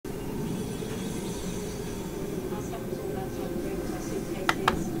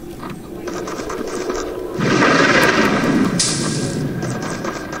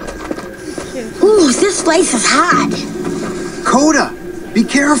place is hot. Koda, be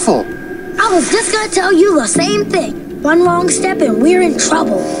careful. I was just gonna tell you the same thing. One wrong step and we're in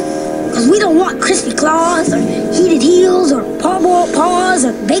trouble. Cause we don't want crispy claws, or heated heels, or parboiled paws,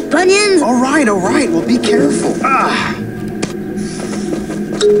 or baked onions. All right, well, be careful.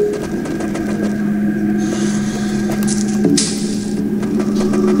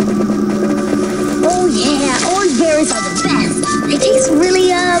 Oh yeah, orange berries are the best. They taste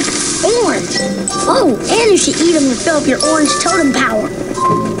really, orange. Oh, and you should eat them to fill up your orange totem power.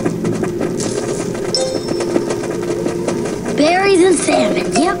 Berries and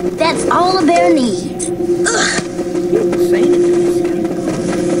salmon. Yep, that's all a bear needs. Ugh.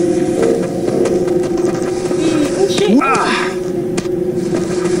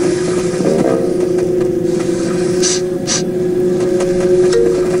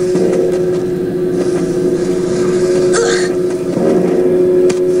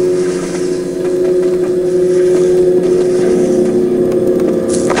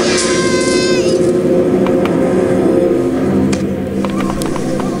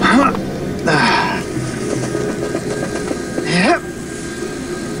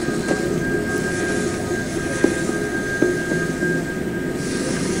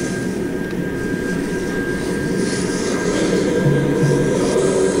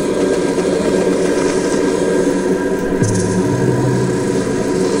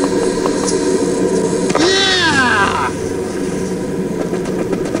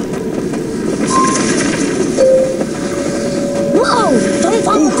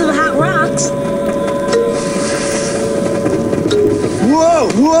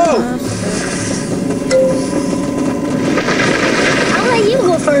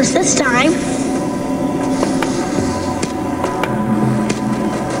 This time.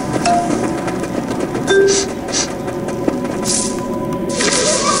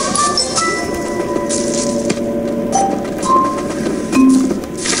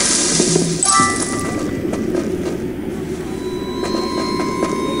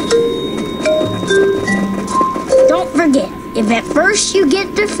 Don't forget, if at first you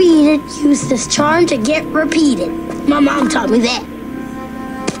get defeated, use this charm to get repeated. My mom taught me that.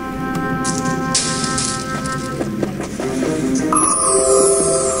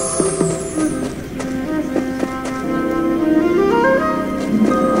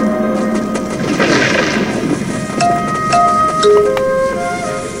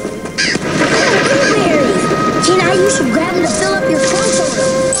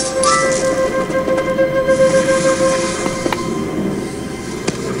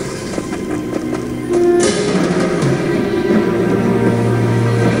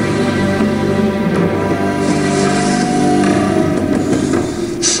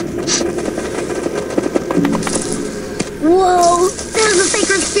 Whoa, there's a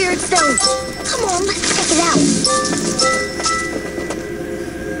sacred spirit stone. Come on, let's check it out.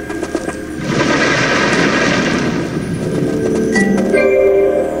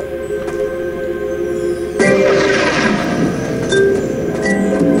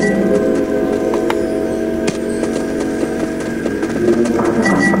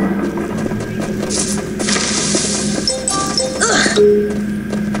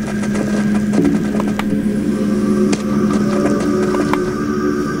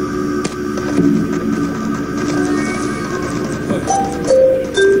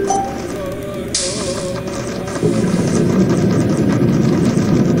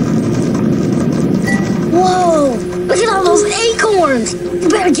 You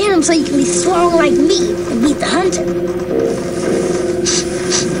better get him so you can be strong like me and beat the hunter.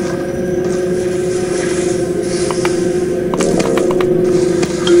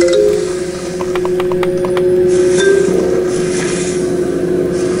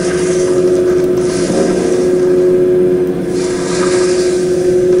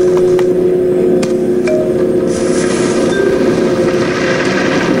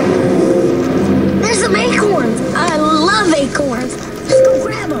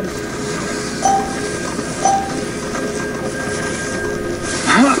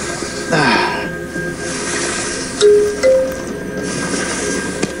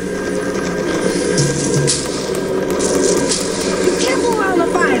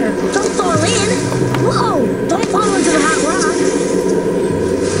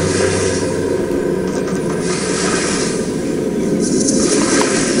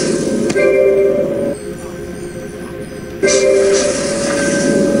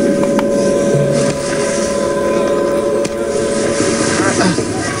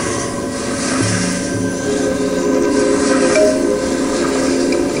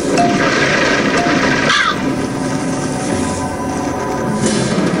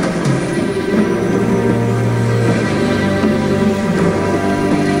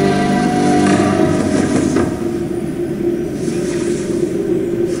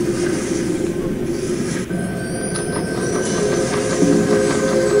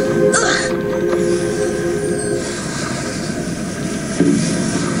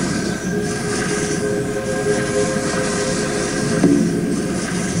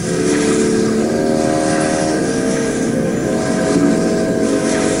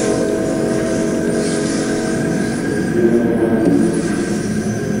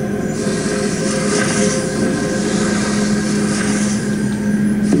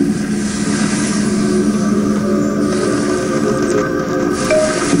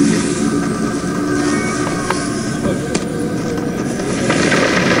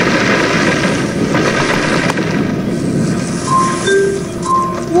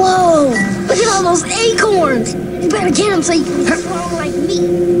 Look at all those acorns! You better get them so you can be strong like me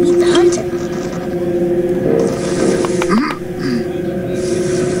and beat the hunter.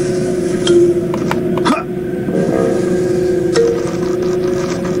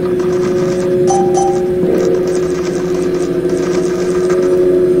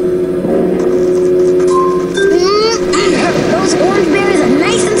 Those orange berries are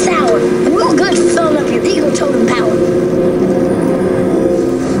nice and sour, and real good for filling up your Eagle Totem power.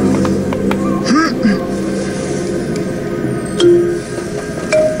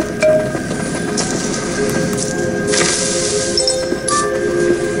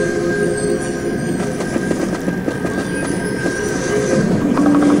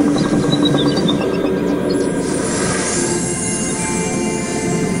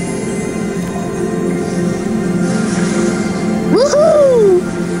 Woohoo!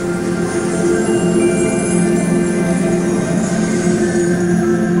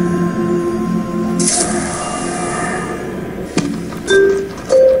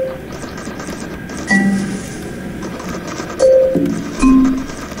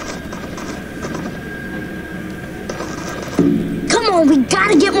 Come on, we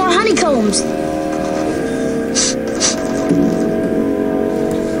gotta get more honeycombs.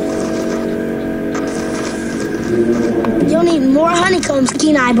 You'll need more honeycombs,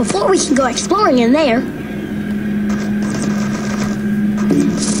 Kenai, before we can go exploring in there.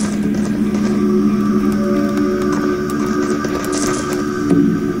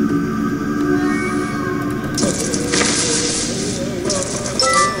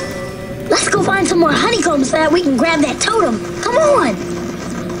 Let's go find some more honeycombs so that we can grab that totem. Come on!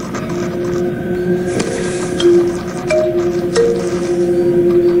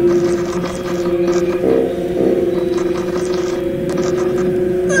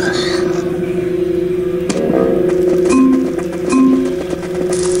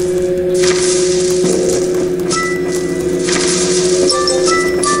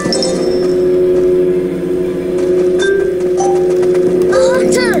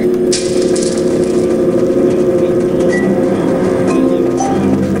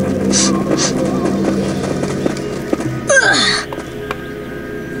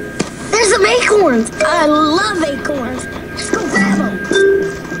 There's some acorns! I love acorns! Let's go grab them!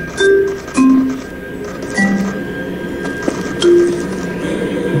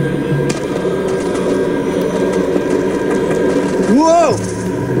 Whoa!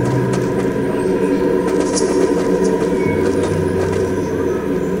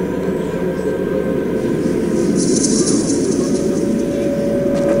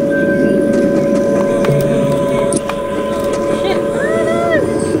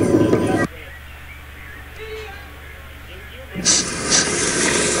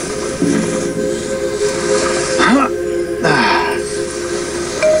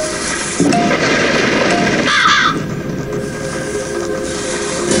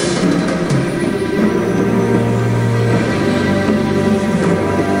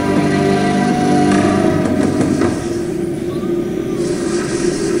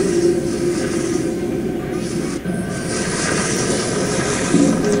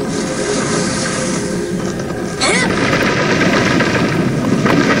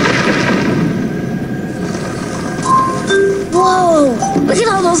 Whoa! Look at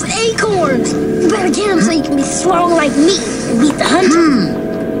all those acorns! You better get them so you can be strong like me and beat the hunter.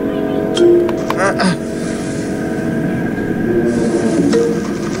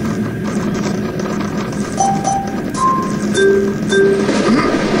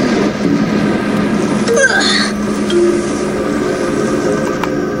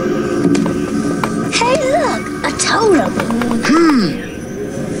 Hey, look! A totem!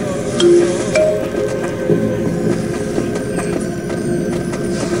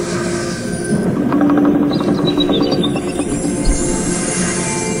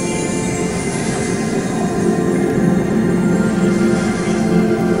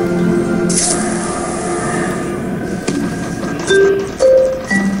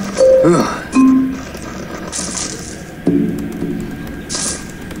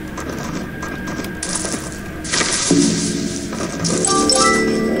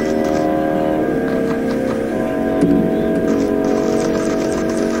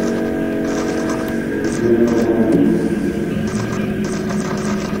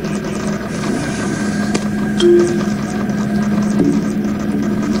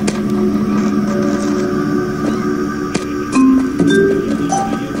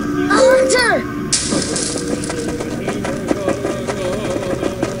 Hunter!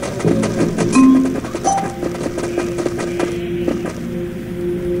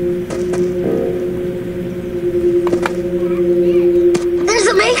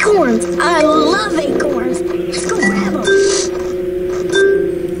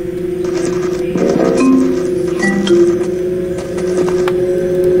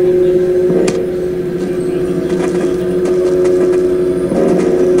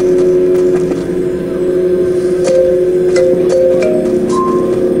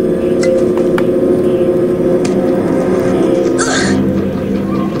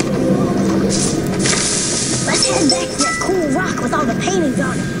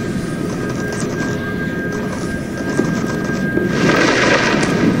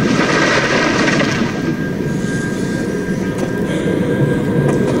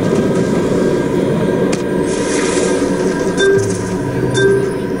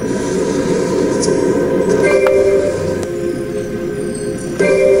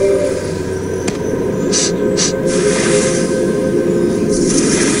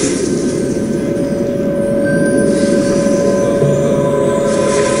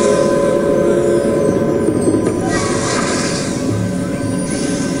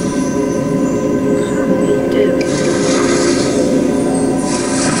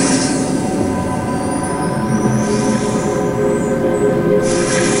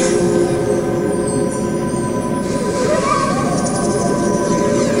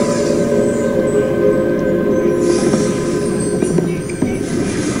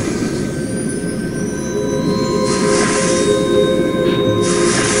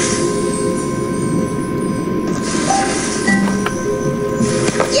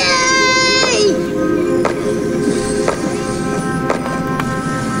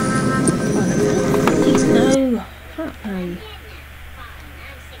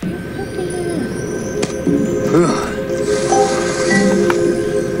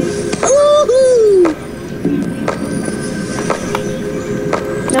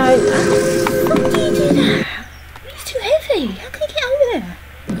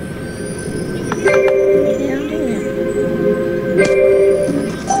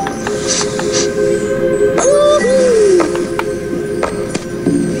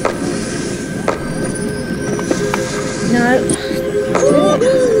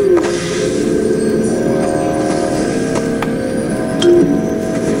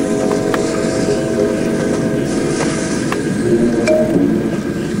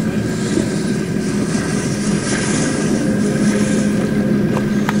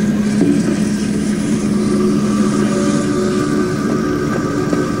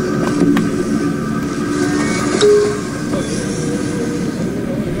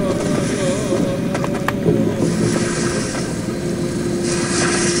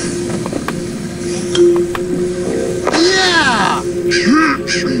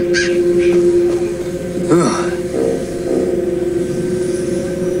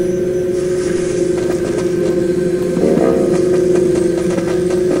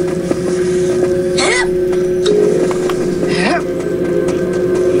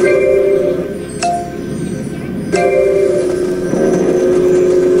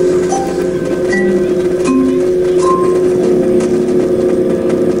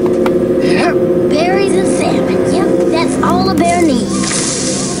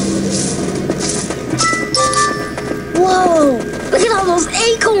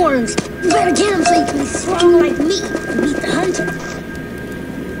 acorns! You better get them so you can be strong like me and beat the hunter.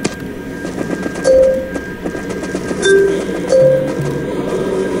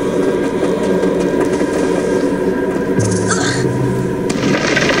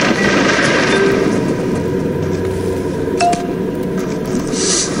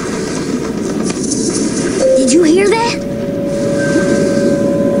 Did you hear that?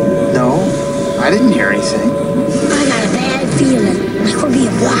 No, I didn't hear anything. I got a bad feeling, like we're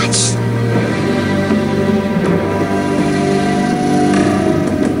being watched.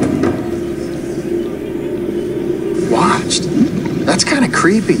 Watched? That's kind of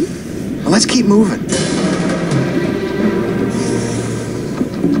creepy. Well, let's keep moving.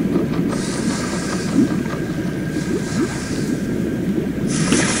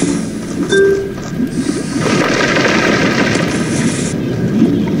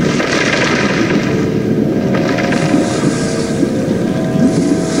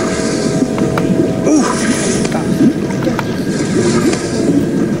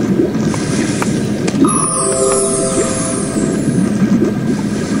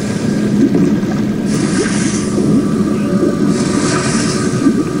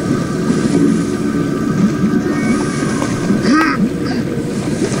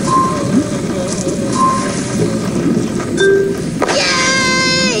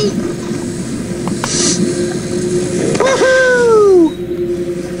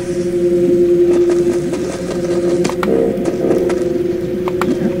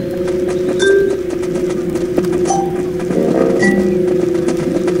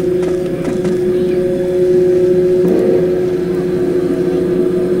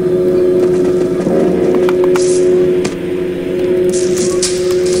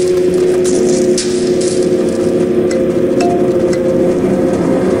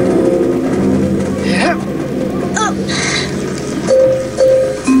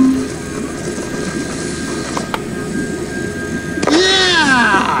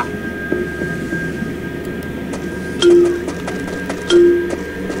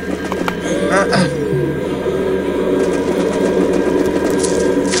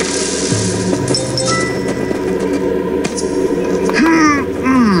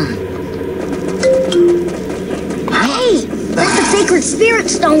 Spirit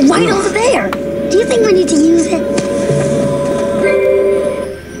stone right over there. Do you think we need to use it?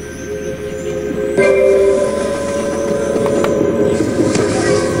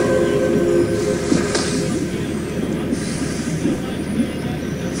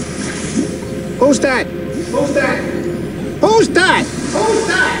 Who's that? Who's that? Who's that? Who's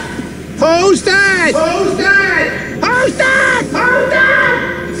that? Who's that? Who's that? Who's that? Who's that?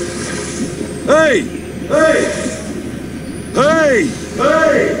 Hey! Hey! Hey!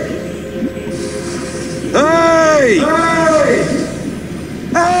 Hey! Hey!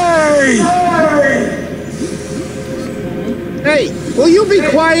 Hey! Hey! Hey, will you be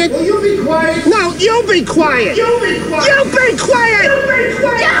quiet? Will you be quiet? No, you be quiet! You be quiet! You be quiet! You be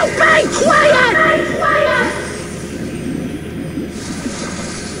quiet! You be quiet! Be quiet!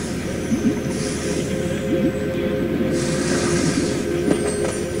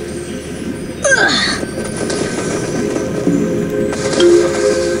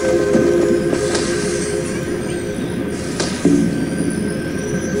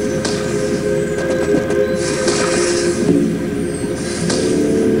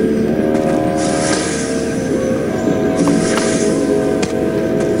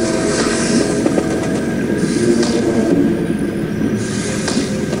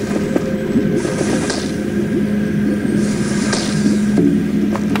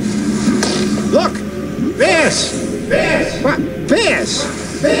 Look! Bears! Bears! What? Bears!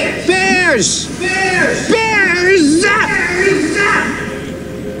 Bears! Bears! Bears! Bears!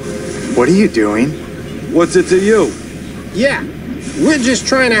 What are you doing? What's it to you? Yeah, we're just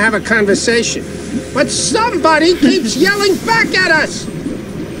trying to have a conversation. But somebody keeps yelling back at us!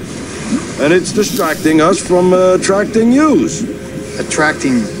 And it's distracting us from attracting yous.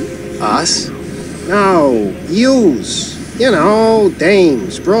 Attracting us? No, yous. You know,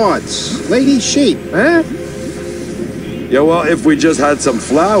 dames, broads, lady sheep, huh? Yeah, well, if we just had some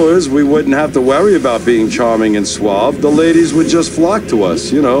flowers, we wouldn't have to worry about being charming and suave. The ladies would just flock to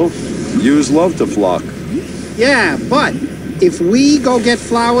us, you know. Yous love to flock. Yeah, but if we go get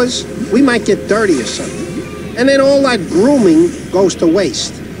flowers, we might get dirty or something. And then all that grooming goes to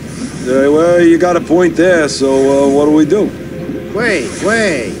waste. Well, you got a point there, so what do we do? Wait.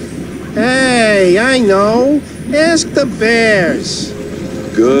 Hey, I know. Ask the bears.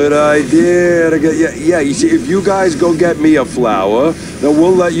 Good idea. To get, yeah, you see, if you guys go get me a flower, then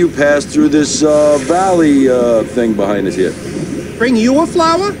we'll let you pass through this valley thing behind us here. Bring you a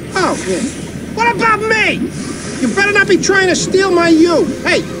flower? Oh, yeah. What about me? You better not be trying to steal my you.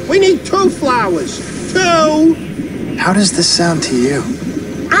 Hey, we need 2 flowers. 2! How does this sound to you?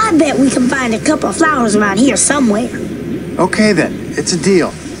 I bet we can find a couple of flowers around here somewhere. Okay then, it's a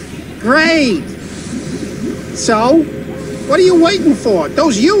deal. Great! So, what are you waiting for?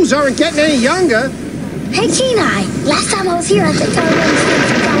 Those yous aren't getting any younger. Hey, Kenai, last time I was here, I think I remember seeing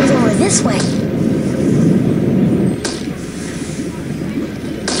some flowers over this way.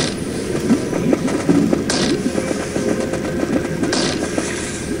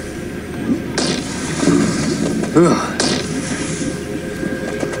 Ugh.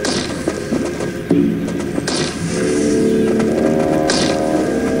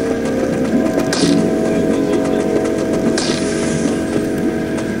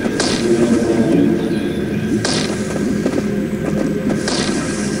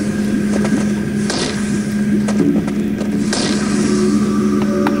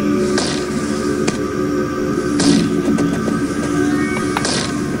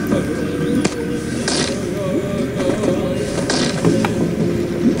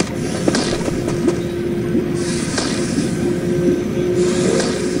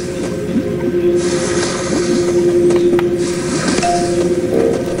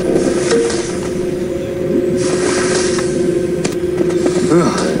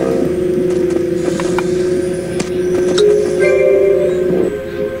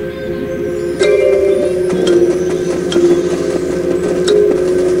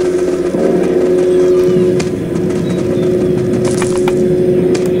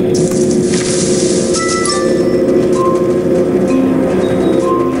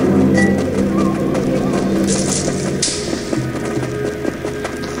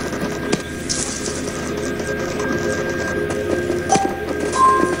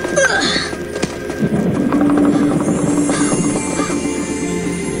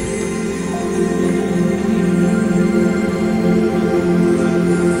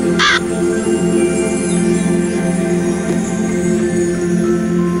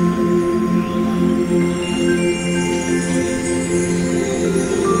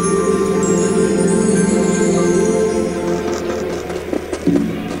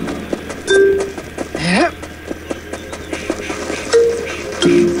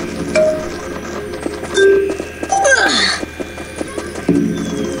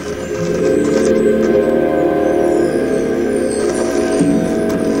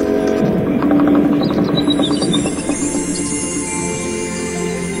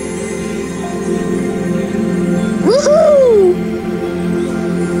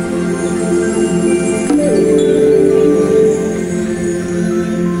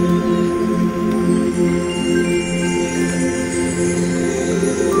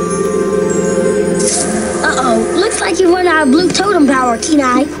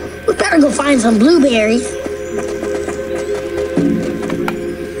 Kenai, we better go find some blueberries.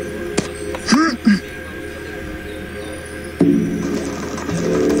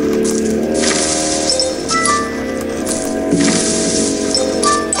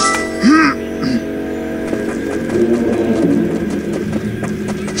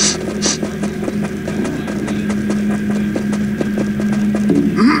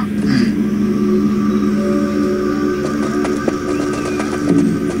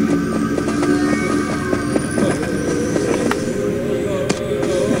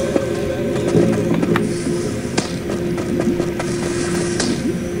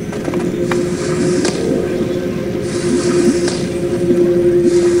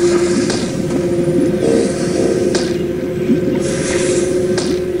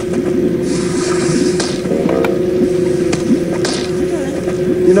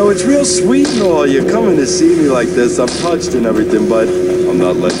 It's real sweet and all. You're coming to see me like this. I'm touched and everything, but I'm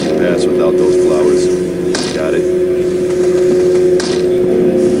not letting you pass without those flowers. Got it?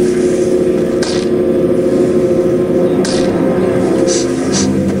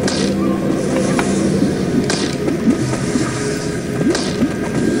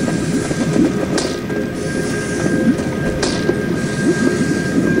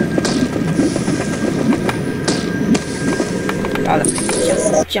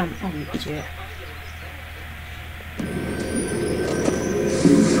 Jump on idiot.